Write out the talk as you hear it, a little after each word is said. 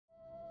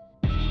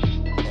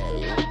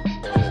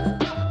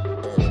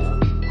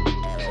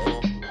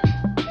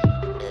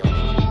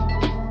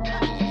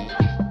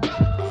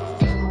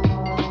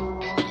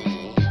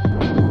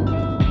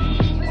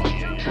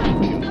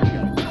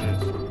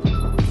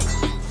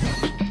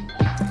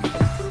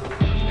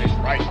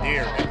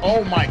there. And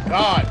oh my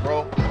god,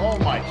 bro. Oh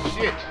my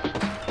shit.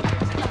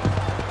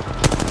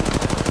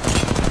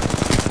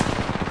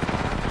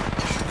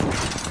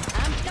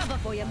 I'm cover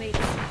for you, mate.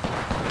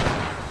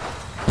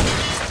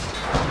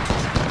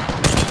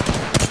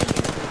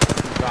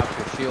 Dropped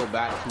your shield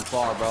back too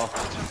far, bro.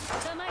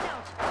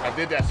 I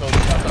did that so I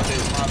thought they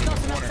was mobbing the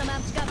corner. Some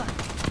amped cover.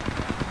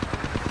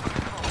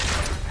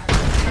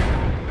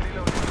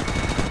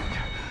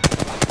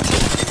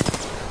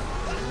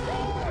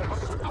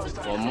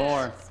 One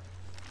more.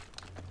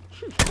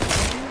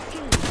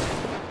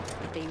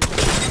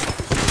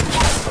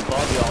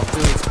 Above y'all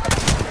too.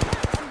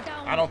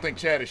 I don't think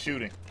Chad is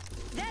shooting.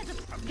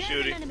 I'm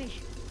shooting.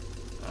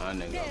 Ah,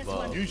 nigga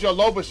above. Use your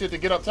Loba shit to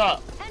get up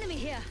top. Enemy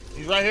here.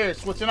 He's right here,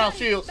 switching out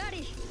shields.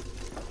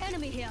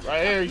 Enemy here.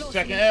 Right here, he's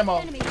checking ammo.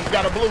 He's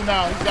got a blue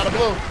now. He's got a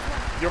blue.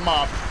 Your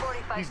mom.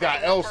 He's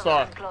got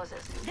L-Star.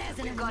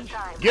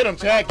 Get him,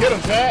 Chad. Get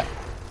him, Chad.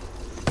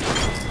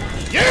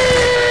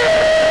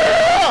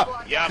 Yeah!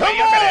 Yeah, Come man,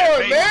 y'all gotta have on,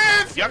 faith.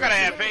 man. Y'all gotta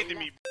have faith in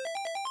me.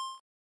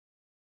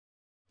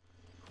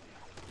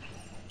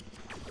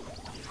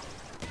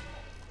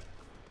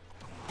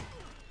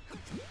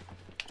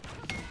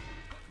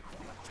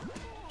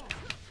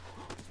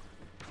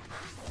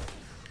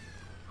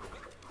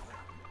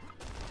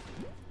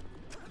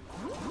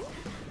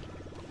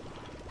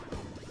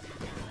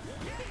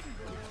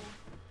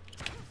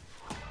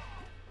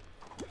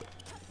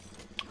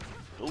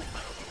 Oop.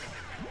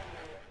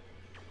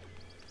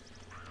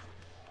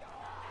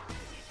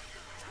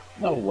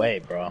 No way,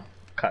 bro.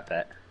 Caught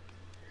that.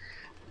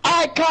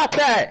 I caught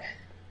that!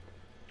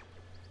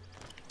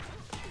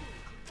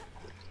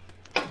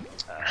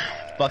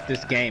 Fuck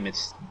this game,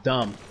 it's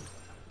dumb.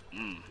 Oh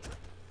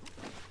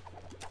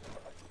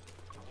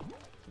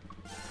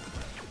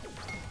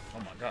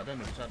my god, that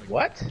nigga trying to...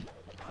 What?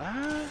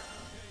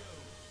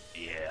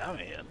 Yeah, I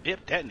mean,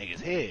 bip that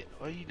nigga's head.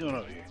 What are you doing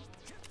over here?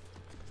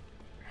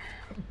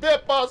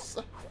 Bip us!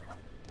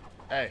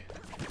 Hey.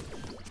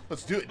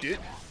 Let's do it, dude.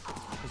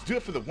 Let's do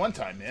it for the one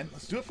time, man.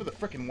 Let's do it for the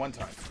frickin' one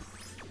time.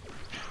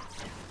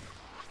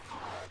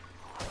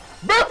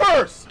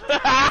 Bippers!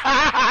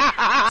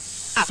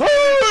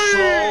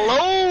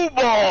 Slow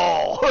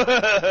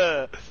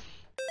ball!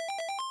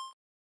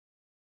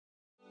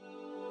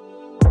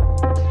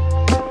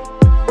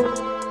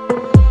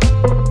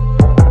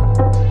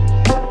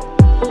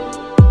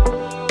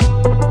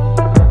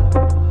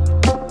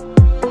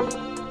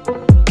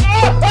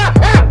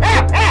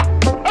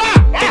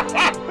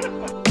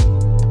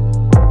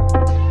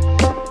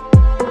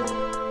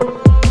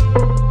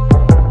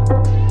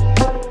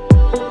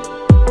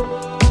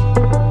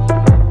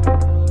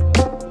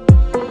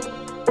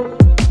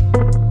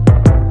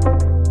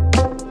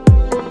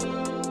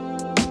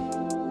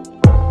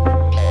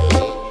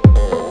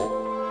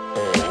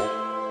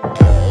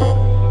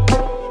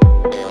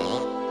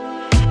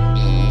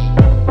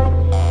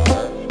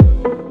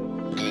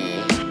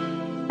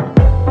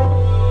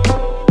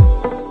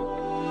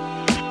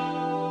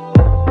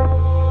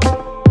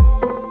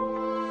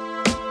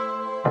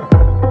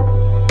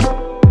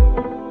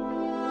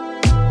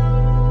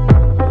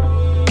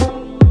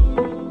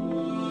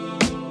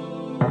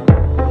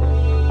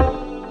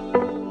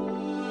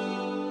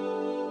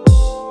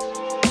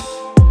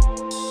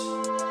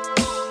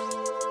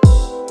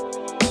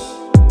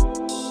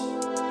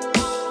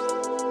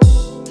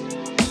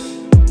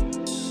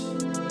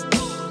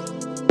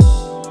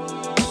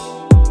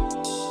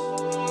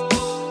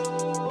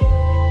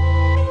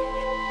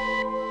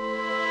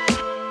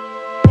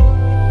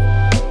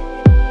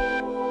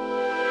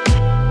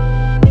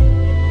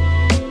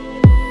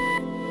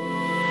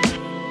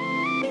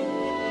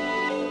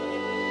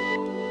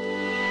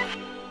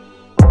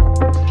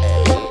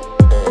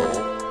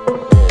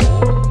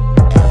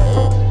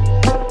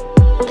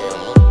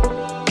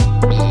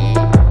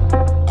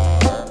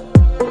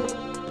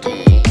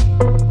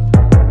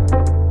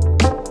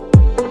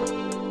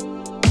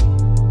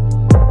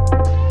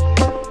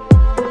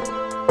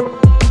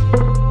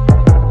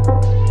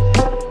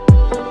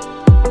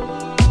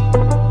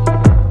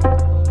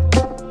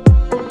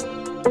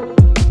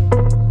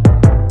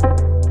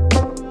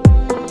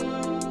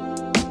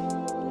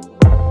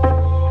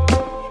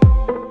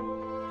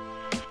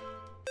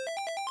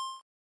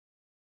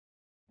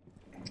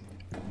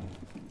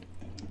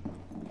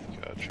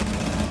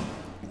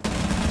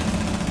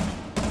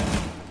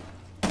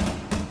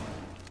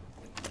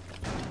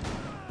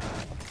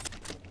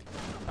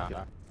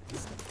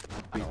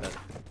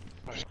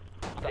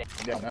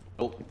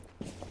 Oh,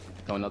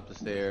 going up the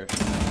stairs.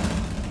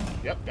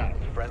 Yep, got him.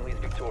 Friendly's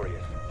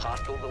victorious.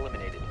 Hostiles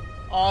eliminated.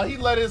 Oh, he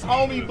let his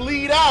homie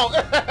bleed out.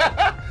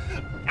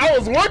 I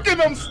was working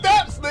them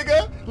steps,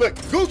 nigga. Look,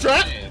 goo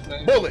trap,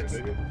 bullets.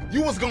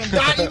 You was gonna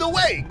die either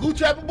way. Goo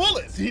trap or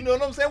bullets. You know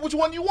what I'm saying? Which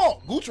one you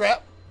want? Goo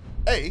trap,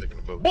 A,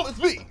 bullets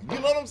B. You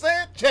know what I'm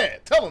saying?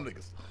 Chad, tell them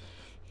niggas.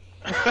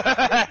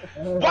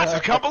 Watch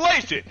the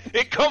compilation.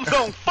 It comes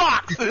on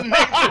Fox next week.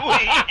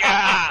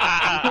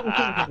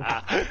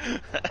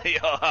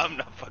 Yo, I'm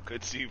not fucking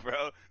with you,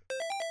 bro.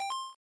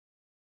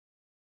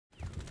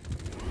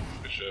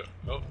 shit.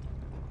 Oh.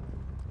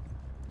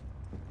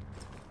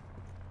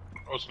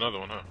 Oh, it's another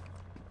one, huh?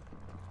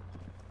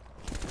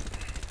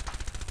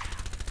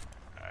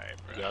 Alright,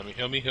 bro. Got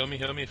me. Heal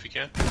me if you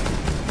can.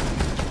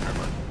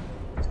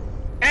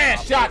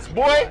 Ass shots,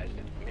 boy!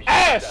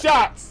 Ass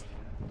shots!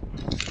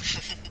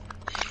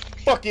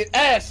 Fucking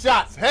ass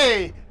shots,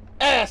 hey!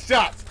 Ass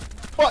shots!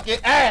 Fucking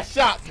ass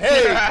shots,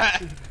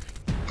 hey!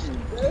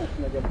 This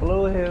nigga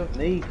blew his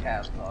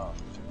kneecaps off.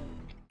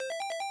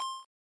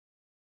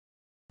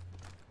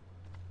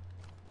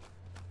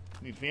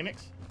 Need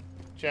Phoenix?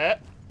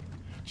 Chat?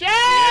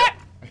 Chat!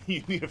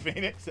 You need a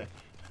Phoenix?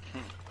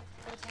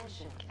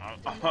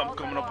 I'm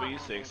coming up with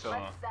E6, so.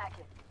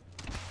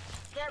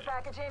 Care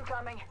package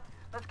incoming.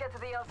 Let's get to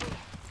the LZ.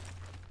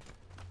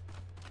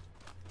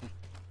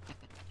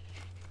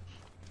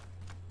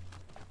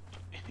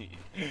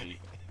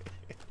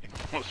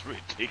 Most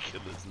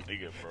ridiculous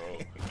nigga, bro.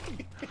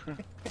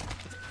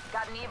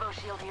 Got an Evo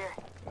shield here.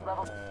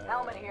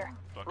 Helmet here.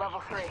 Level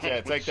 3.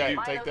 Yeah, take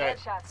that, take that.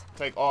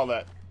 Take all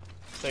that.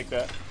 Take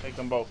that. Take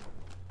them both.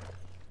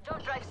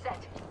 Don't drive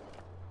set.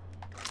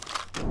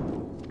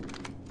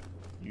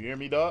 You hear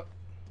me, dog?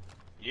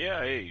 Yeah,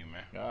 I hear you,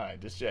 man. Alright,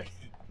 just check.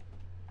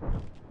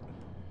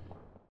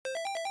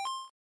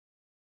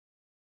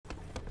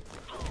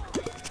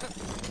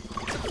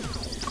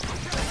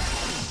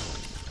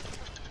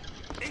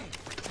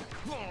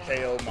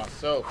 KO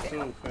myself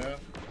too, fam.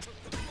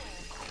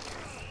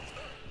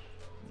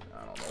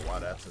 I don't know why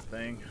that's a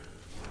thing.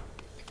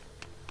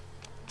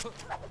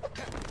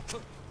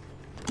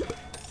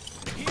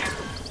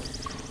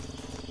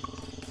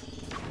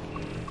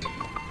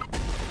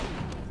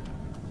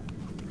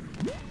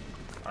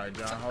 Alright,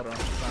 John, hold on.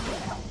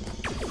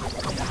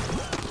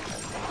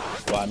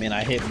 Well, I mean,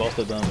 I hit both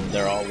of them.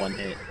 They're all one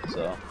hit,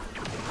 so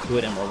 2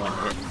 of them were one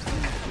hit.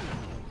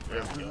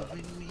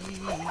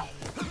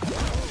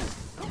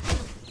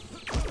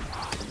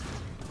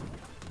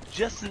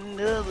 Just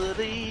another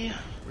day.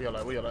 We all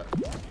that.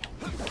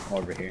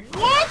 Over here.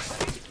 What?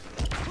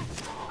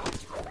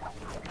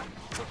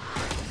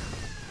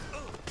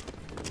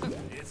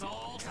 It's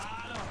all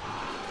tied up.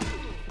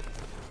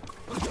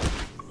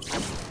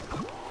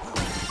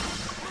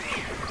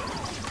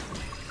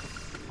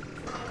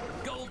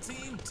 Gold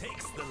team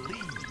takes the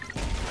lead.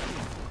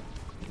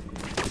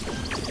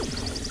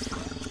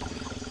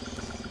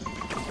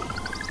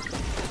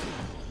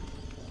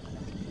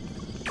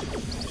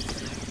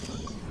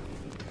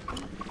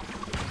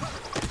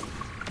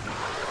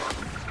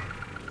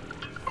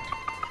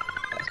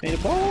 Pass me the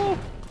ball.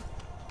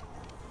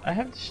 I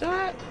have the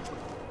shot.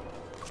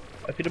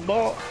 Pass me the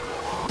ball.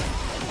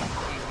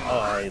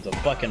 Oh, he's a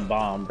fucking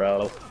bomb,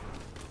 bro.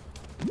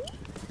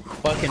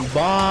 Fucking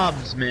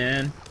bombs,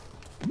 man.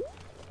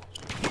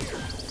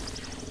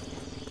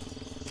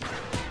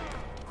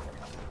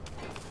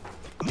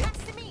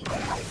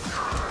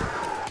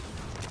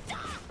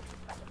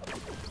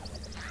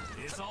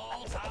 It's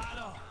all tied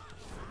up.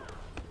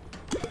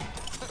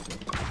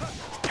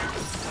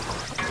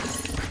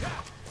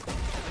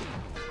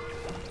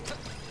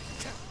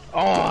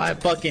 Oh, I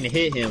fucking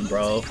hit him,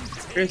 bro.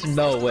 There's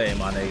no way,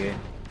 my nigga.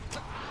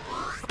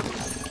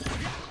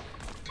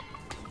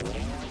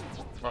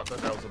 I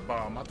thought that was a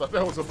bomb. I thought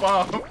that was a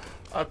bomb.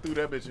 I threw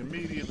that bitch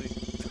immediately.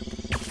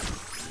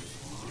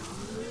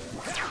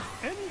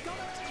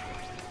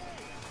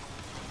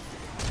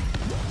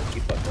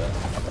 You fucked up.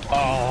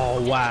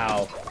 Oh,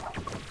 wow.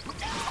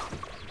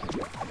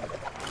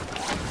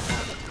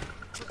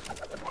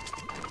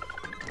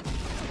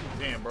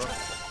 Damn, bro.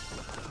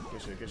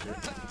 Good shit, good shit.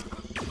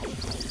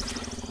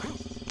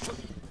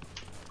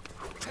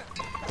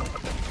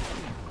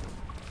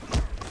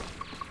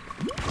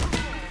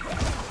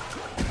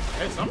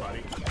 Hey,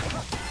 somebody.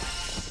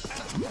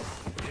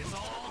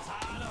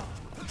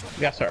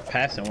 We gotta start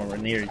passing when we're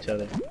near each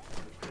other.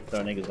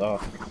 Throw niggas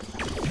off.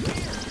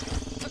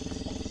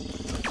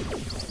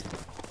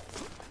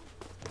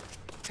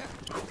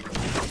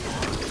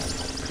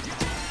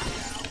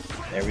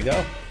 There we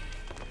go.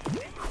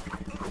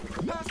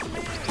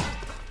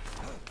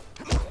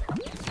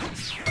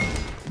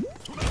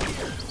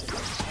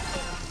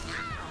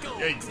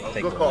 There you go.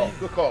 Take Good the call. win.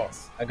 Good call.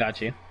 I got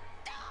you.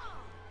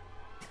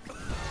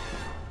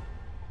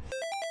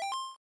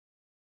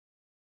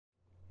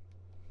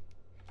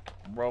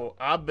 Bro,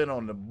 I've been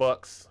on the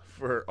Bucks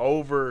for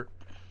over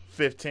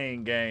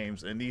 15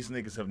 games, and these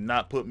niggas have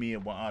not put me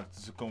in with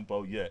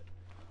Antetokounmpo yet.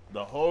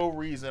 The whole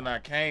reason I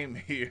came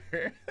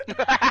here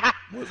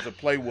was to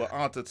play with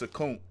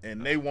Antetokounmpo,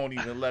 and they won't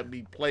even let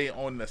me play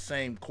on the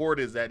same court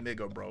as that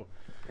nigga, bro.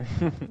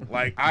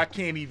 Like, I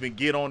can't even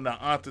get on the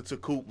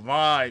Antetokounmpo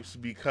vibes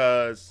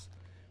because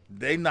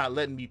they not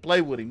letting me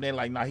play with him. They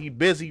like, nah, he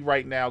busy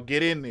right now.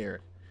 Get in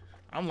there.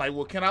 I'm like,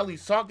 well, can I at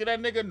least talk to that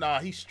nigga?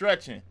 Nah, he's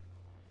stretching.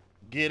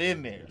 Get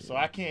in there. So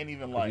I can't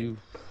even like.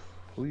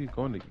 Who are you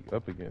going to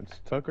up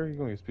against? Tucker? You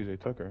going against PJ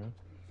Tucker, huh?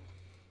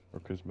 Or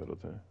Chris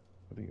Middleton?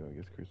 I think you're going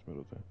against Chris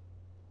Middleton.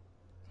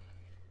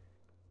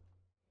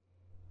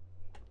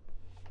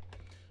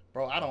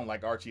 Bro, I don't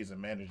like Archie as a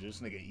manager. This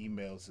nigga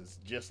emails is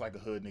just like a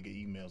hood nigga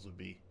emails would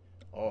be.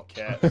 All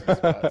caps.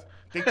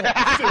 They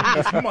talking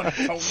serious money,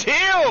 Tony.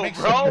 Chill, Make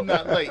bro. sure you're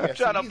not late. I'm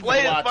trying to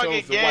play this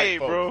fucking game,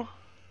 bro.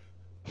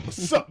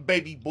 Sup,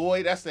 baby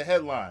boy? That's the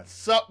headline.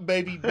 Sup,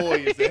 baby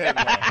boy is the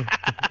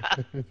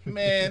headline.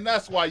 Man,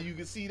 that's why you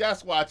can see.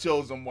 That's why I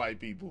chose them white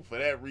people for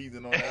that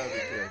reason on the other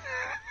case.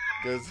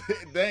 Because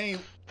they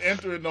ain't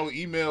entering no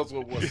emails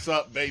with "What's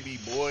up, baby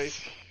boy?"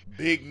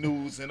 Big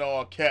news in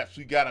all caps.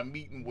 We got a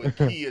meeting with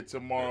Kia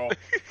tomorrow.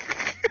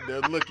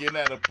 They're looking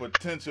at a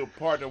potential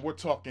partner. We're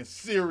talking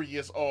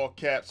serious all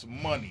caps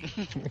money.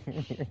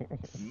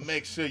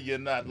 Make sure you're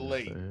not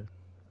late.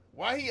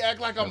 Why he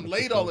act like I'm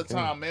late all the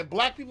time, man?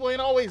 Black people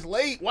ain't always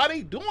late. Why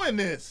they doing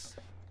this?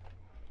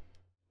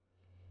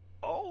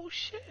 Oh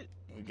shit.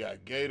 We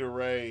got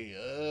Gatorade.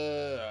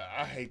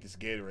 I hate this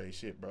Gatorade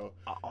shit, bro.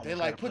 They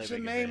like, put your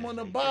name on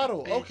the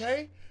bottle.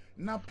 Okay.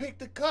 Now pick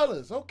the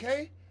colors.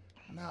 Okay.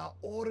 Now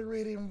order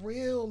it in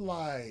real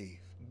life.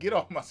 Get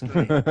off my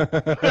screen.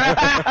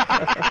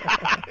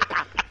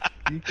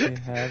 You can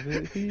have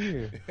it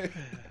here.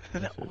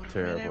 That's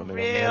terrible, nigga.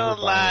 Real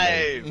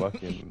life.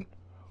 Fucking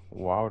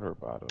water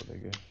bottle,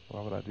 nigga.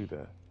 Why would I do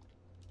that?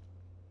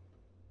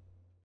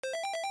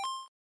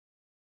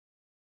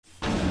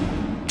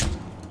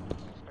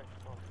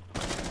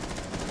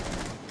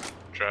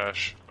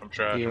 Trash. I'm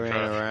trash. He I'm ran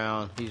trash.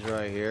 around. He's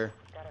right here.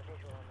 Got a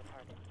visual on the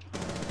target.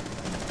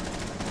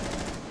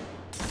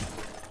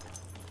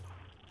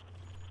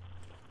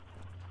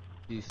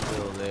 He's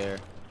still there.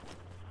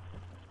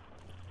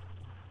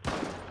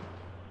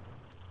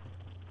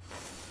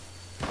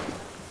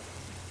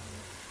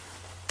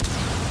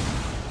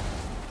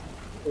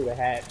 Through the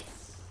hatch.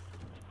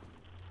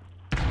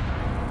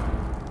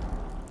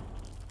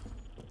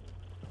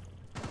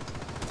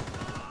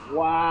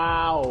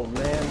 Wow,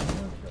 man.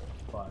 What the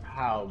fuck?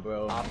 How,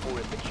 bro? Op 4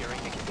 is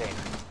securing the container.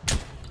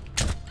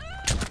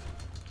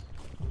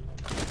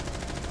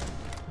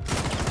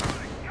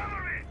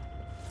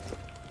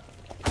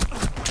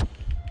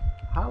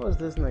 How is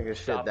this nigga shit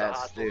Stop the that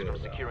hostiles still?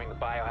 from securing the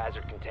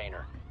biohazard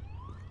container.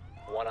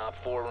 One Op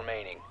 4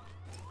 remaining.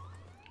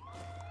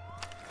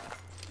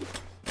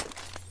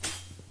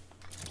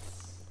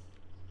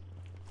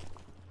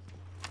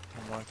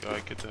 Oh my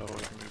god, get the hell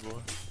away from me,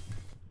 boy.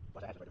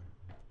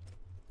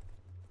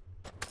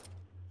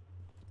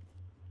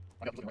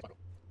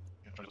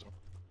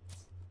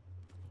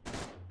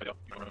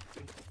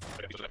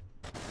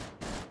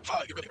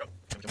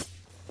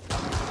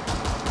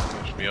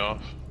 Push me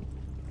off.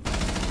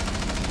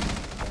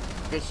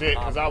 Good shit,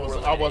 because I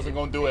wasn't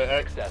gonna do it.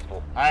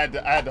 Successful. I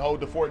had to hold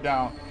the fort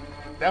down.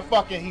 That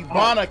fucking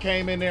Hibana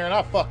came in there and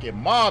I fucking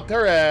mobbed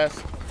her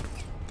ass.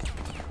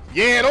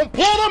 Yeah, don't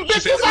pull them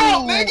bitches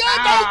out, nigga.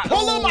 Don't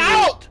pull them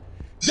out.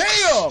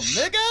 Damn,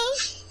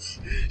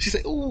 nigga. She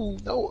said, "Ooh,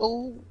 no,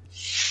 oh."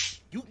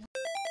 You.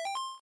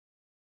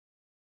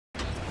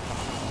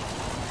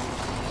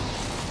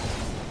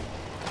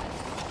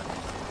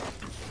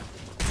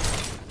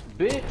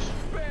 Bitch.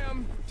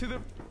 Bam to the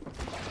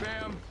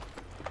bam.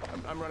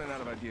 I'm running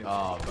out of ideas.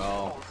 Oh,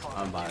 bro.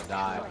 I'm about to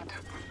die.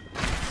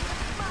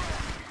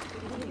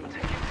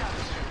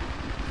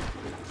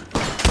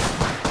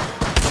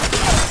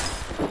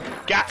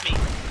 Got me.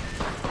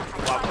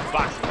 Well, I'm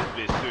boxing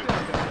this bitch too.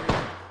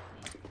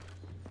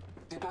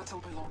 The battle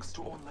belongs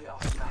to only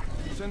us now.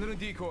 Send in a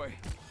decoy.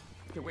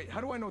 Okay, wait. How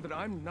do I know that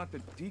I'm not the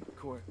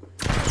decoy?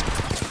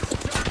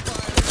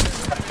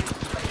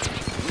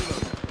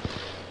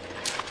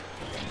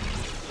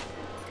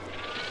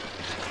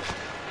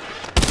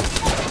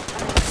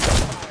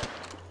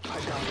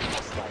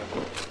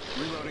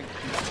 Reloading.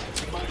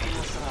 Marking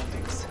the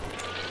surroundings.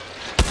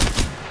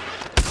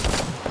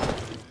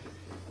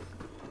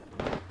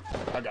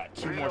 I got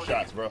 2 more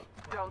shots, bro.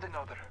 Downed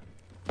another.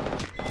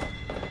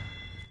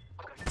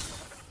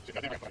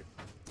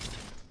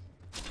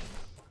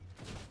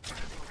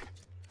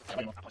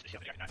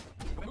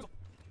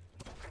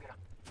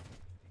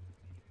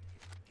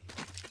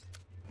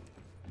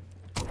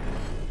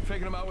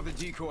 Faking him out with a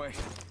decoy.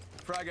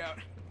 Frag out.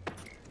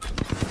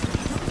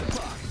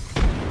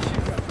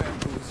 You got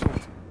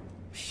bamboozled.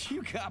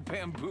 You got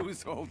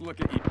bamboozled.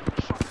 Look at you.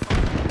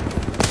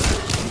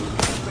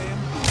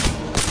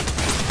 Bamboozled.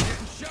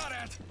 Getting shot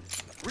at.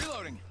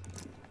 Reloading.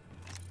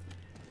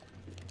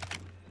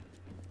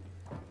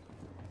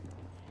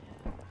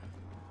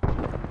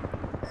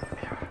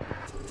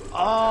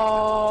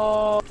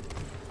 Oh.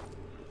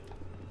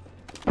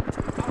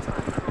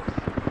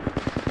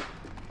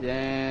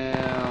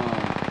 Damn.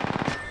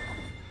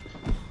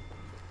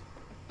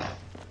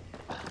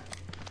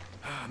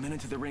 A minute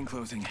to the ring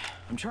closing.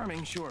 I'm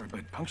charming, sure,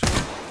 but punctual.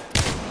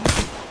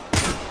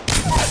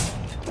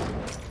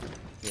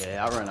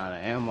 Yeah, I ran out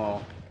of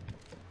ammo.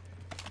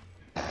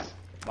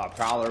 My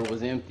prowler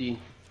was empty,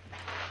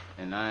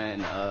 and I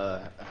ain't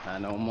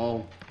had no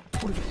more.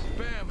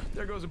 Bam!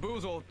 There goes a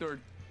boozle, or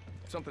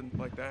something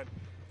like that.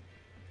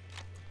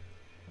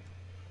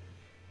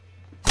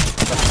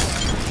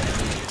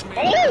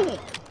 Oh!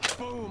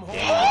 Boom!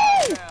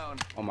 Oh! Down.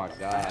 Oh my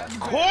god.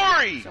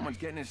 Corey! Someone's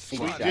getting his He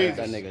spot. shot at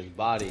that nigga's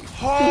body.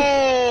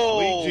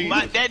 Oh! Sweet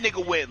That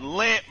nigga went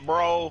limp,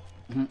 bro.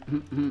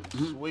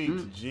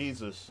 Sweet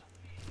Jesus.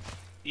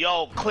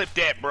 Yo, clip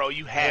that, bro.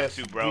 You have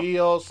to, bro.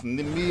 Dios,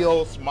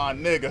 Nios, my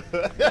nigga.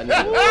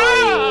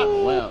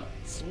 Wow.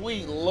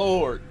 Sweet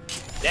Lord.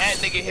 That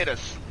nigga hit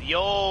us.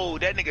 Yo,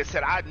 that nigga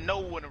said, I know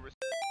when to.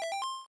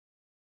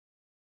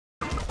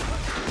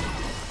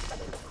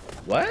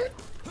 What?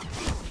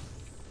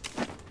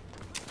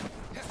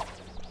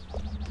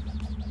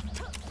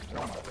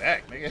 On my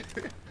back, nigga.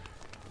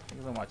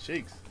 Niggas on my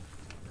cheeks.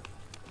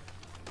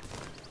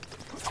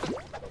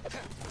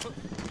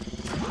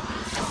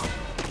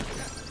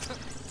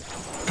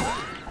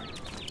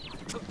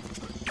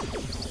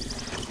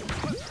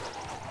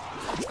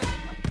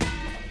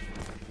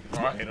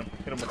 Oh, I hit him.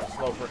 Hit him with the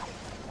sloper.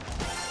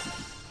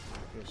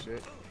 Good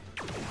shit.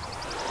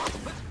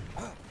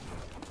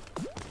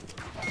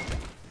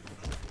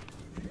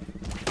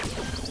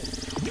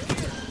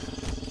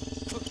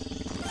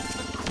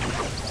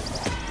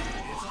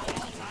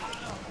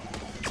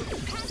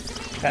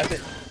 Pass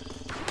it.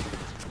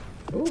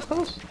 Ooh,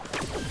 close.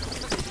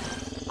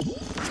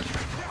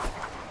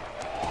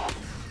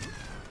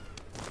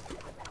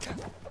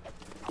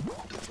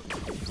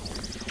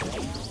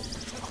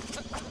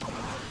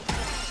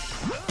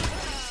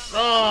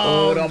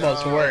 Oh, it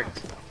almost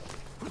worked.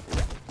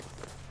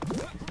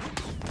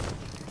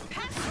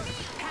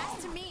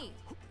 Pass to me.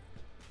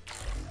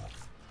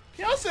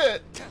 Y'all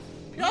said.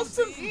 Y'all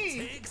said E.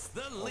 Takes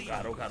the Oh lead.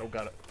 god, oh god, oh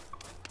god.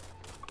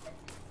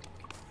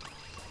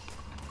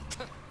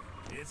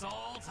 It's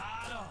all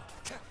tied up.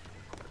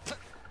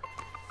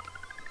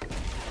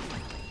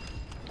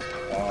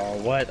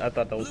 Oh, what? I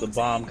thought that was the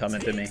bomb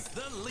coming to me. Takes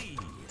the lead.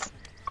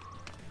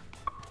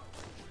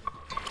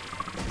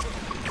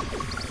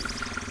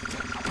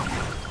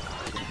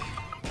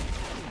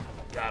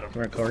 Got him.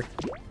 Come here, Corey.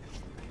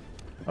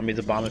 I'll meet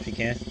the bomb if you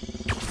can.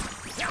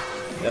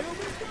 Yep.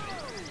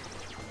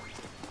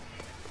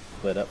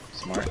 Split up,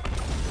 smart.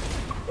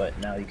 But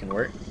now you can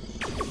work.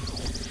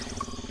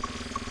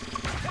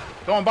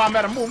 Going bomb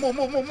at him. Move, move,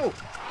 move, move,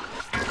 move.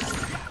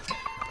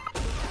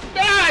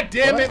 God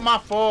damn it, my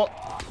fault.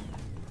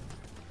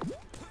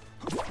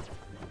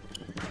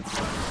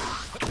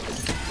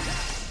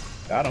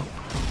 Got him.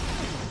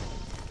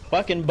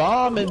 Fucking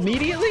bomb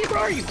immediately, bro?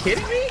 Are you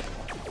kidding me?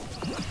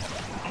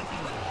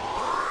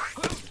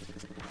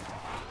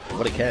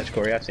 What a catch,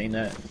 Corey. I've seen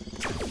that.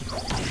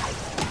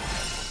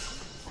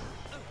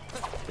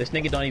 This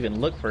nigga don't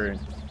even look for it.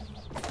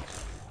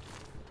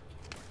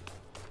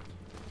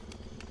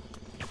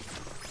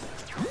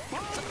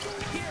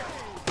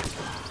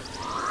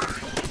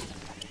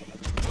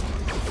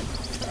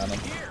 Got him.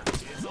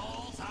 It's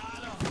all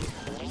tied up.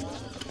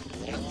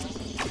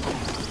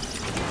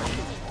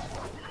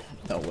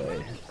 No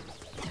way.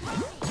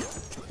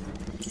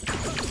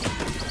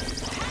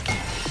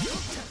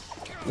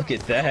 Look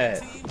at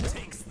that. Team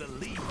takes the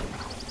lead.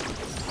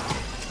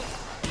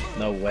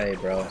 No way,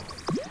 bro.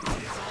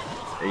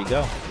 There you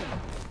go.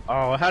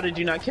 Oh, how did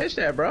you not catch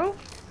that, bro?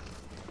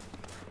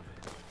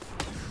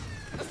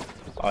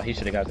 Oh, he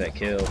should have got that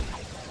kill.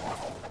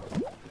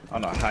 I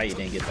don't know how you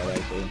didn't get that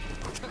actually.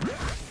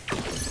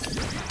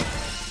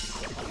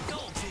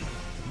 Gold team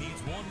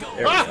needs one goal.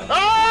 There we go.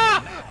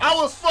 I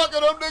was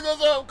fucking them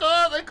niggas up,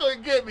 cuz they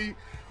couldn't get me.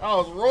 I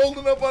was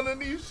rolling up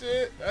underneath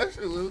shit. That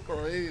shit was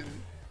crazy.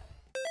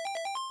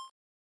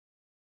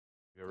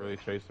 You're really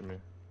chasing me.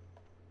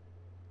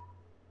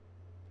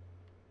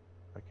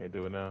 I can't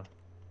do it now.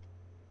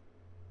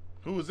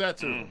 Who was that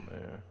to? Oh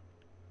man.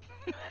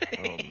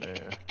 Oh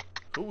man.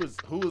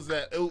 Who was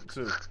that oop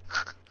to?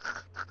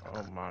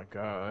 Oh my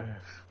god.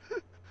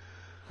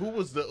 Who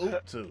was the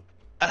oop to?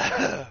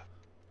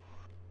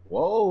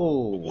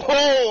 Whoa.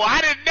 Whoa,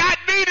 I did not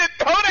mean to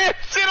throw that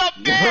shit up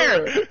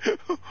there.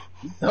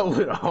 Throw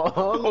it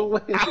all the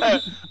way.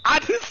 I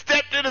just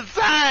stepped to the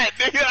side,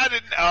 nigga. I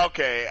didn't.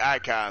 Okay,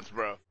 icons,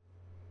 bro.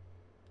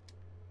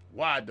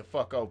 Wide the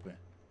fuck open.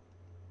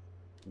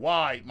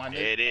 Wide, my nigga.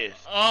 It is.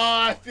 Oh,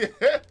 I see.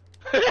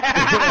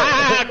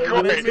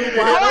 Corey,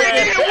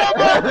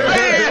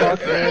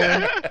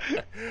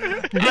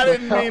 I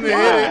didn't mean to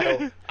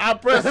hit it. I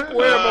pressed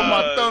square, but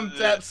my thumb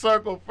tapped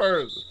circle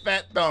first.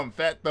 Fat thumb,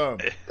 fat thumb.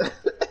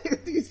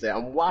 He said,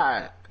 I'm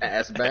wide.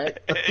 Pass back.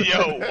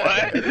 Yo,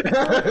 what?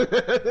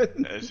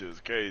 That shit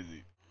was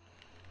crazy.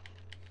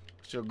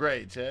 What's your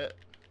grade, Chad?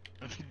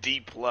 D+.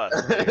 Dude. I'm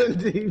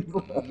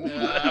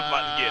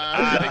about to get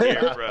out of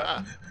here, bro.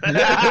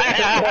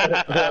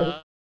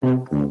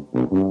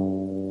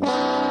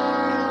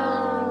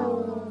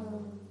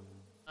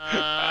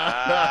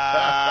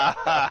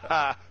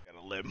 Got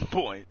 11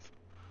 points.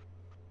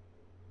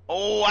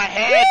 Oh, I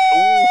had.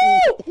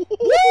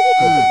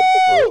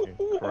 Fucking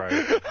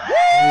Christ.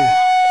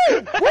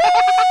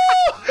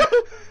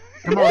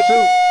 Come on,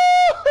 shoot.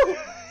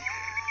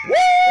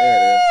 There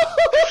it is.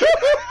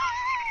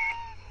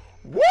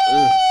 Woo!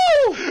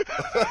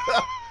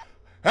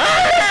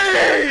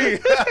 Hey!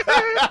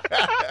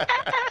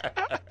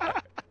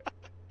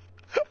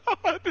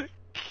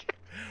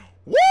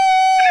 Woo!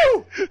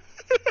 Woo!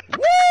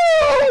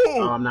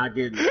 Oh, I'm not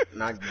getting it.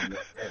 Not getting it.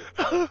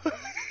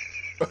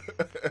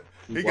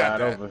 He got got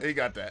wide that. open. He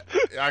got that.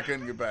 I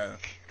couldn't get past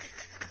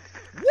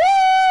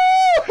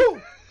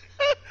him.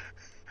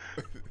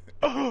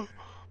 Woo!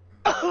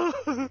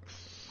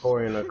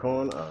 Corey in the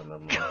corner. Oh, never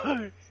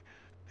mind.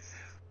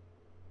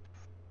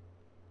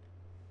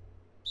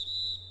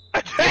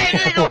 That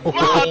nigga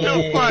bombed the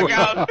fuck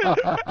out.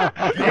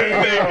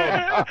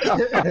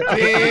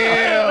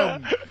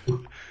 Damn.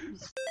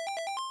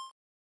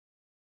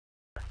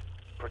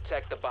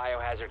 Protect the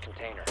biohazard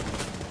container.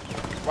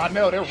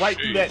 Rodnell, they're right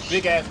through that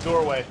big ass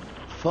doorway.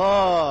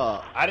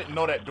 Fuck. I didn't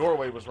know that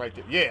doorway was right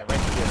there. Yeah, right there.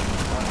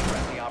 One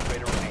friendly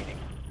operator remaining.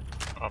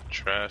 I'm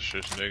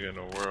trashiest nigga in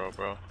the world,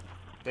 bro.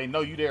 They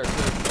know you there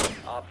too.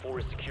 Op 4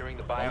 is securing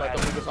the Don't let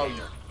them biohazard niggas hold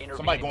container. you.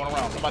 Somebody going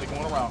around. Somebody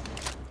going around.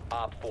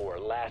 Op 4,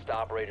 last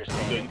operator Yeah,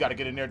 standing. you gotta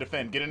get in there,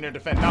 defend. Get in there,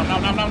 defend. Now, now,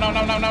 now, now, now,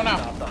 now, now, now, now.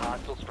 Stop the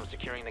hostiles from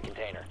securing the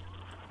container.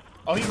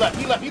 Oh, he left.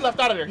 He left. He left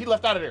out of there. He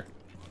left out of there.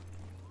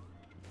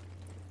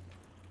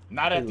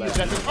 Not at the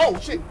agenda. Oh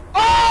shit.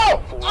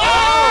 Oh! Oh!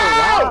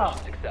 Wow.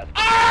 Successful.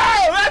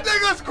 Oh! That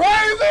nigga's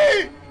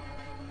crazy!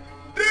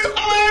 This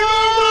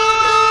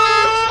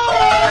nigga is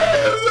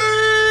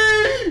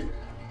crazy!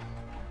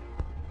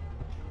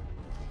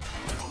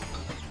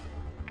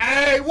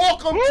 Hey,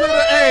 welcome to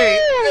the hey,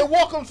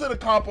 welcome to the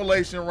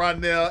compilation,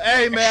 Rodnell.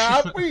 Hey man, I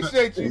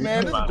appreciate you,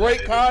 man. This is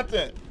great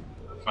content.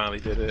 Finally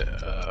did it.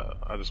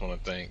 I just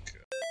want to thank.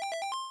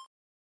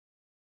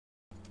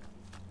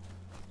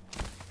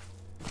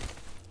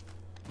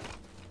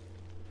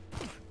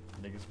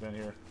 Niggas been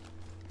here.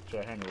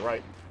 Should I hang it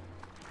right?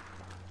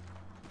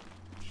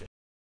 Shit.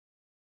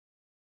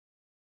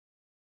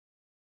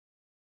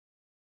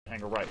 Hang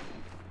it right.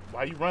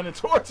 Why you running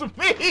towards me?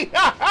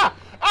 I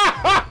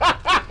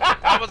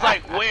was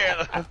like,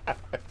 where?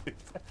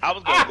 I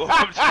was gonna go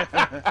up there.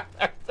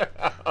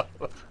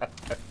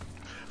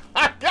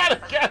 I gotta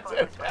catch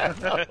it.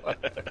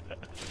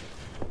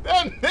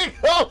 That nigga,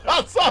 all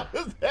I saw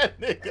is that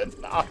nigga's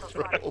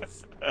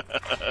nostrils.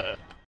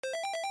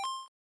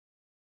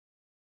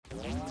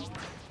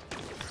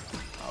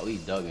 Oh, we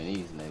dugging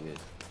these niggas.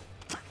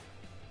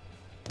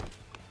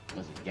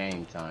 It's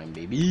game time,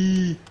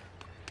 baby.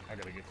 I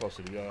gotta get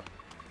closer to y'all.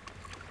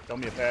 Throw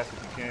me a pass if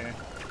you can.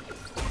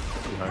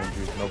 Behind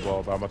you, no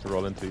ball, but I'm about to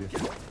roll into you.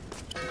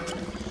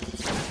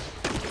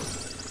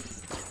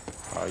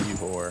 Oh, you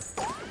whore.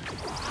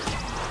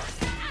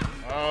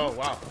 Oh,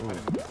 wow.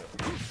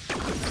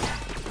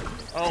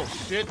 Oh,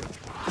 shit.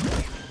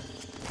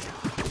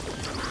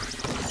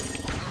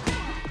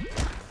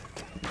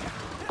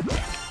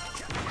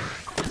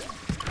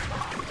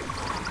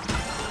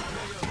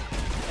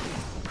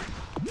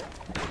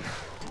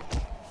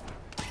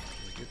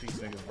 Get these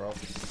niggas, bro.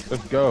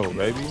 Let's go,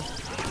 baby.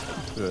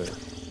 Good.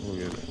 We'll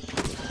get it.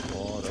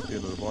 Oh, that's the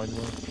end of the blind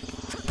one.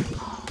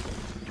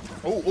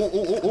 Oh, oh,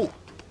 oh, oh, oh.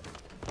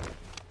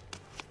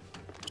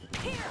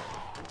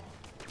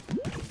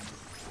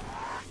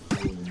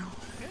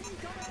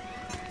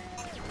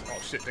 Oh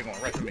shit, they're going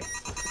right for me.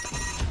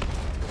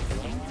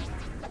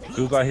 As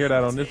soon as I hear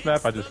that on this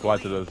map, I just fly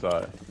to the other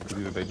side. Because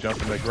either they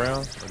jump in the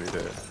ground or they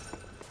dead.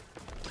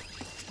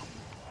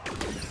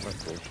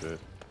 That's bullshit.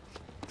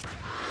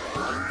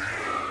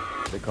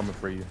 They coming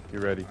for you. You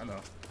ready? I know.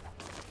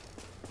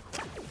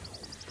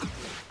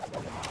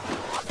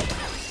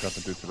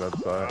 Jumping through to the other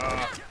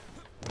side.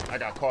 I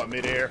got caught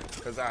midair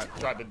because I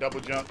tried to double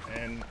jump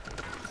and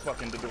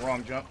fucking did the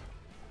wrong jump.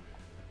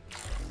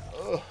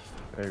 Ugh.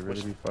 They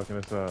really be fucking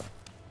us up.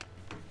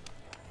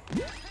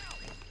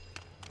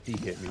 He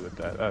hit me with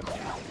that. That's...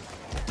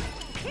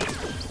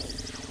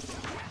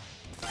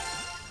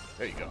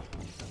 There you go.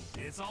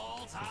 It's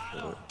all tied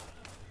up.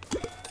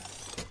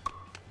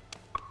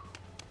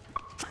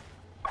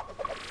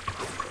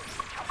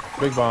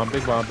 Big bomb,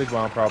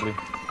 probably.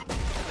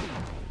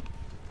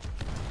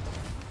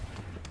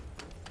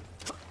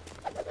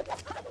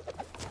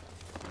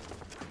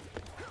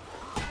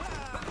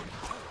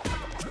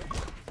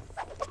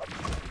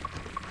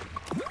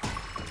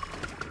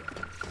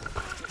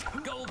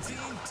 Gold team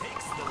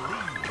takes the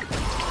lead.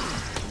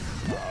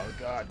 Oh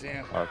god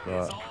damn. Oh It's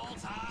god. all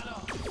tied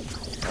up.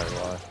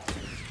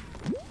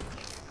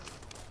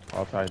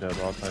 All tied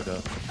up, all tied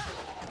up.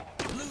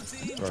 Blue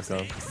team There I come.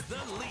 takes the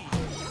lead.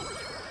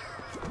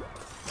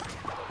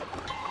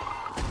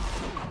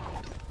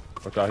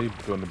 Watch out, he's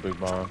doing the big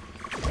bomb.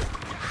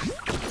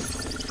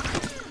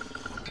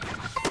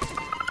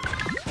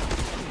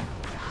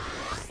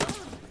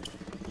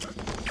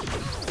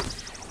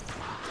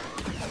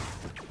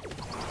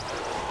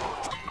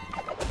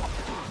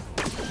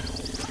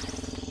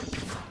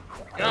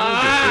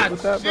 Ah,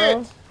 with that,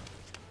 shit.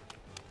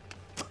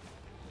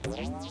 bro?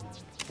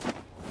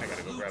 I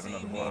gotta go grab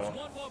another ball.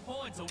 One more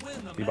point to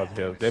win the He about to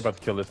kill. They about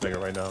to kill this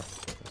nigga right now.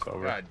 It's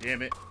over. God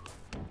damn it.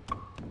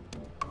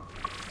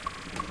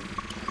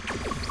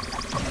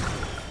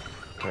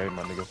 Hey,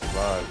 my nigga,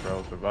 survive,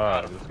 bro.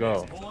 Survive. Let's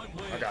go.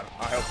 I got him.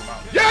 I'll help him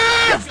out.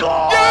 Yes!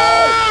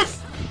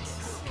 Yes!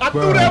 I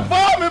threw that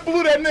bomb and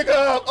blew that nigga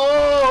up.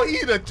 Oh,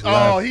 he's the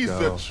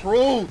Let's go.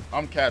 truth.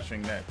 I'm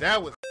capturing that.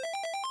 That was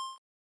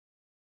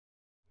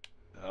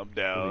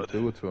down.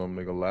 Do it to him,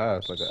 nigga.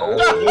 Last like an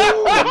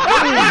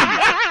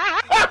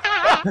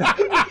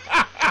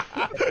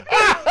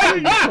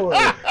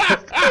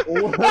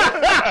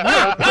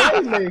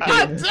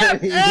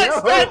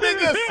That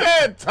nigga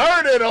said,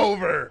 "Turn it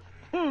over."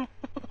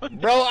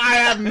 Bro, I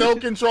have no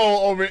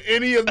control over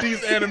any of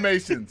these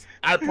animations.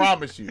 I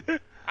promise you.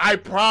 I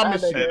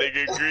promise you. That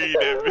nigga green,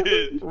 that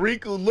bitch.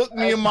 Riku, look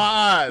me in my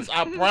eyes.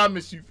 I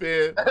promise you,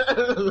 fam.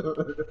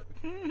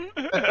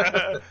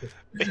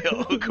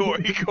 Yo,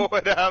 Corey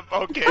going up.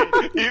 Okay,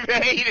 you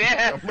made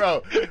it.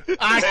 Bro,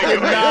 I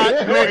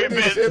cannot make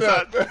this shit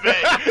up.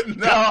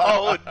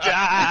 No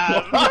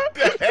job. Fuck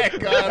that,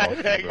 God. Fuck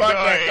that,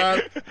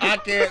 God. I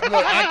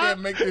can't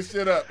make this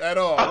shit up at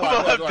all.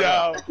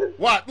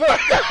 Watch. Look.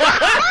 Look.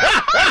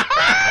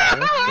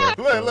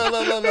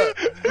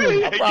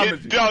 I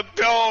promise you.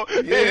 Dunked on.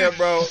 Yeah,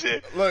 bro.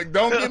 Shit. Look,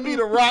 don't give me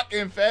the rock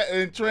and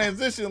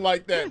transition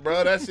like that,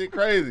 bro. That shit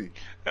crazy.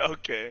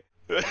 Okay.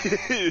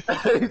 He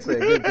said,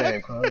 "Good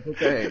game, Carl. Good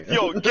game."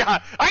 Yo, God,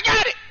 I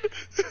got it.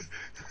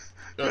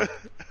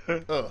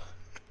 If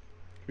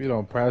you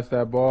don't pass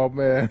that ball,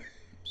 man.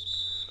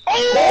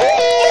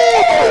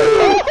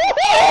 Oh!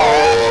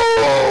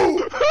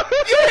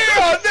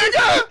 Yeah,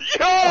 nigga.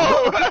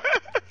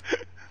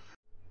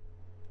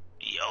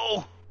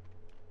 Yo.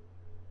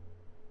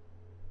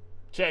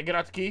 Chad, get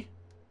out the key.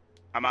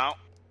 I'm out.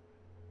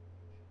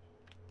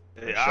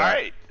 All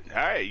right.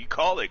 You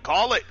call it,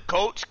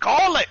 coach.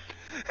 Call it.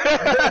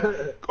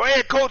 Go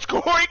ahead, Coach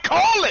Corey.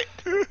 Call it.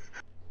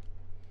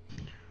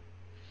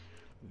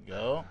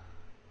 Go.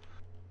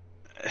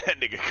 That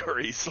nigga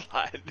Curry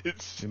sliding.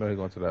 You know he's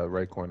going to that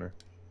right corner.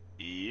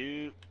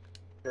 You.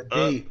 The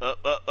D.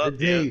 The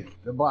D. Yeah.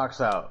 The box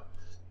out.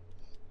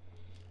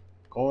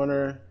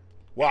 Corner.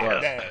 Wow,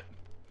 that.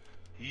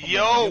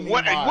 Yo,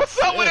 what's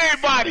up with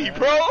everybody,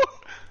 bro?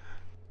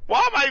 Why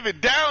am I even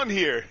down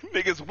here?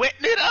 Niggas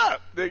wetting it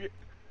up, nigga.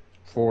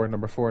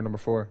 Number four.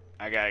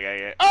 I got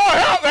it.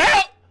 Oh,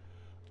 help!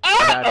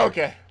 Ah,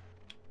 okay.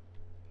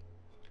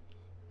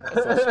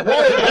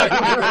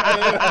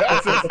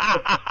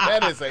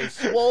 That is a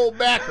swole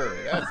backer.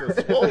 That's a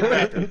swole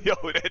backer. Yo,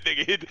 that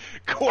nigga hit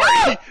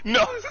Corey.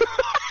 No.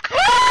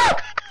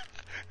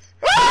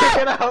 Check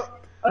it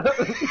out.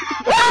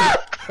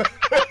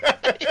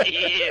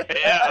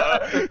 Yeah.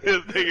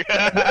 This nigga.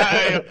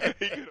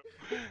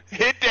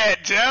 Hit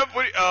that jump.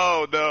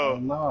 Oh, no.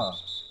 Nah.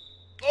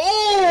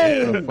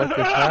 Oh! Oh,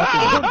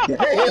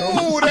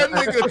 that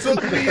nigga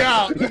took me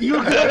out.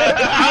 You good?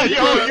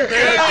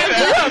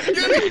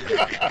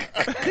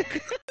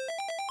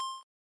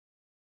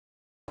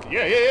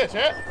 Yeah,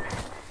 chat.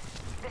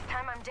 This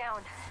time I'm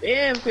down.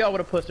 Damn, if y'all would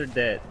have pushed her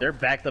dead. They're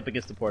backed up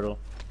against the portal.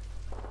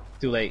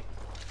 Too late.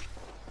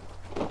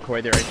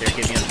 Corey, they're right there.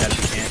 Get me on the side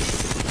if you can.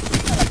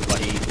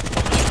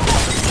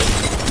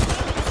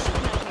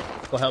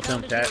 Go help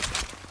him, chat.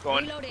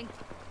 Going. Reloading.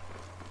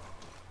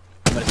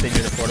 I'm gonna stay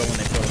near the portal when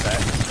they portal back.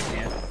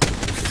 Yeah.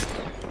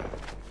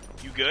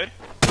 You good?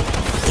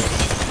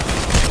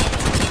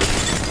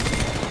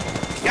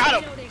 Got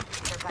him. Reloading.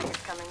 Their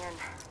package coming in.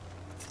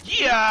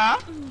 Yeah.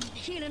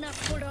 Healing up.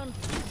 Hold on.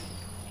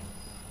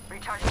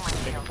 Recharging my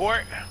shield.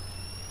 Port.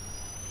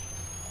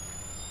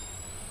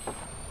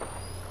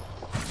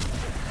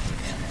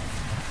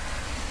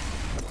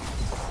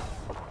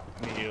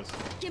 Let me use.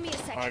 Give me a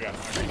second. Oh, I got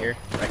it.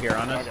 Right here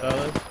on us,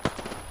 fellas.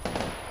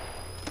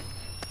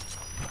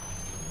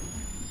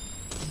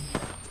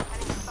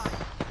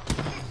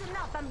 Listen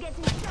up, I'm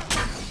getting shot.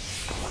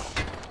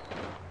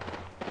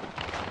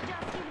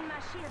 Just giving my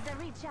shield a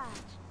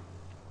recharge.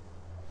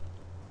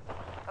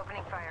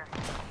 Opening fire.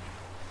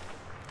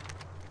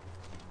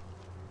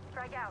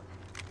 Frag out.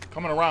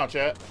 Coming around,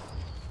 chat.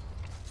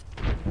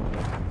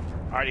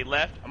 Already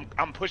left.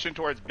 I'm pushing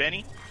towards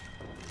Benny.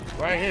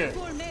 Right here.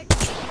 Full mix.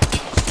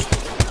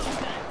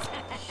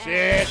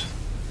 Shit.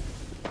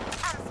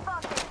 Out of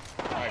spotted.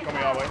 Alright,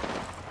 coming all the way.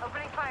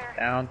 Opening fire.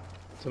 Down.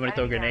 Somebody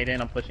throw a grenade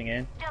in. I'm pushing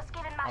in. Just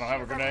giving my I don't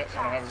have a shield grenade.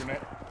 recharge.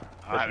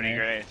 I don't have any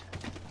grenades.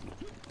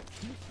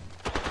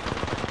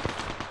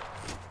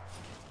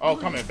 Oh,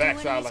 coming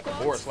backside like a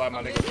board slide,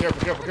 my nigga.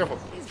 Careful.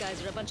 These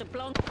guys are a bunch of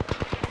plonk.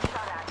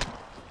 Shot at.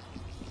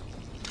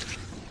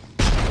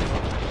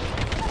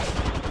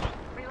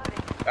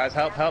 Reloading. Guys,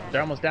 help.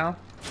 They're almost down.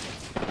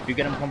 You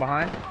get them from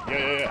behind?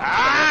 Yeah.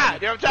 Ah!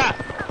 They're up top.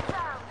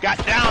 Got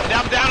down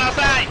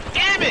outside.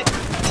 Damn it!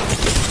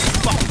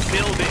 Fucking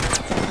building.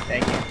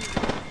 Thank you.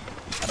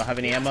 I don't have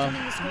any ammo.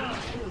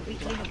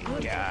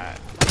 God.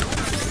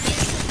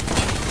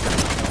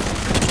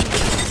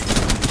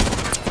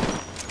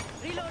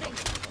 Reloading.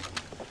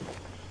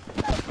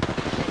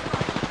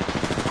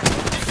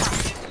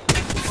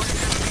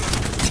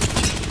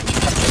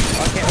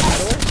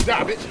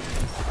 Stop it.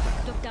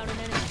 Took down an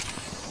enemy.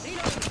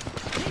 Reloading.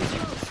 Rings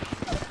close.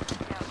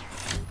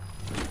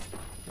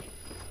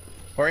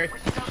 Corey,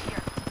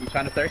 you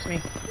trying to thirst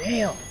me?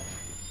 Damn.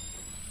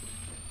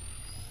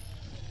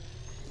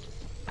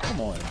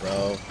 Come on,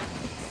 bro. I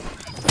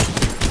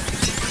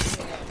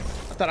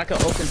thought I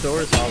could open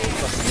doors all the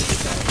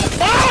fucking.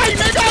 Why,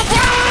 nigga?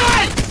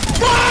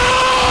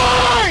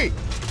 Why?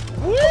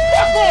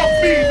 Fuck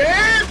off me,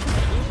 man!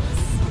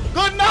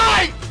 Good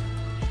night!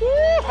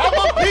 Have a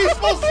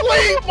peaceful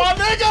sleep, my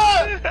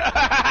nigga!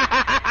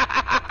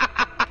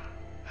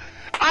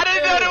 I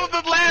didn't know that was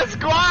the last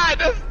squad.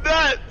 That's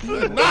nuts.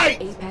 Good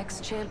night! Apex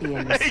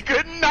champions. Hey,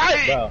 good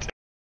night. Bro.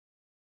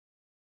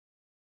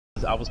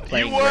 I was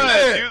playing. You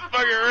was. You was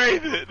fucking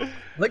racing.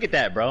 Look at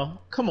that, bro.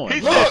 Come on.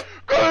 He Look! said,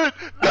 good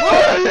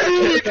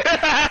night.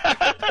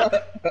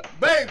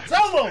 Babe,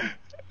 tell him!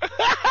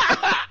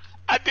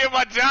 I did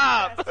my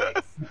job.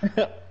 Enemy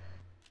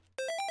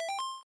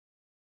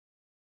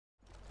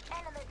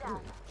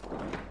down.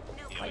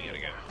 Yeah, you gotta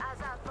go.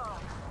 As our foe.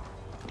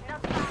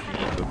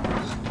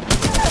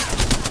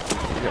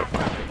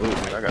 Ooh, I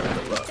gotta go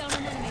up. Down an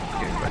enemy.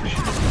 Getting back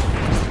shit.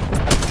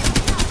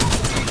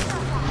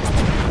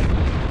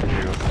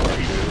 Here goes the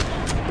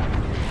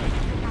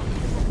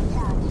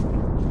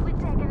We've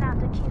taken out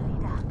the kill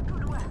leader.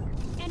 Good work.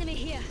 Enemy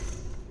here.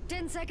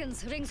 10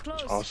 seconds. Rings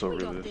close. Also, We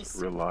got real this.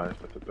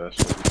 life at the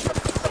best one.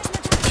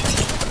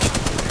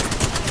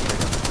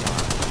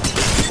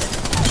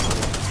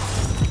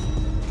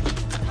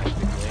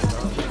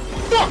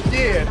 Fuck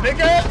yeah,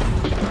 nigga!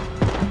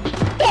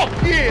 Fuck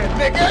yeah,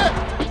 nigga!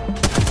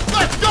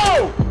 Let's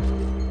go!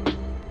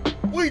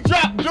 We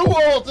drop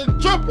duos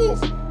and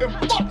triples and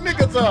fuck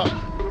niggas up!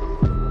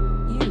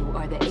 You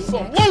are the Apex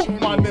Salute,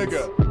 my champions.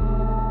 nigga!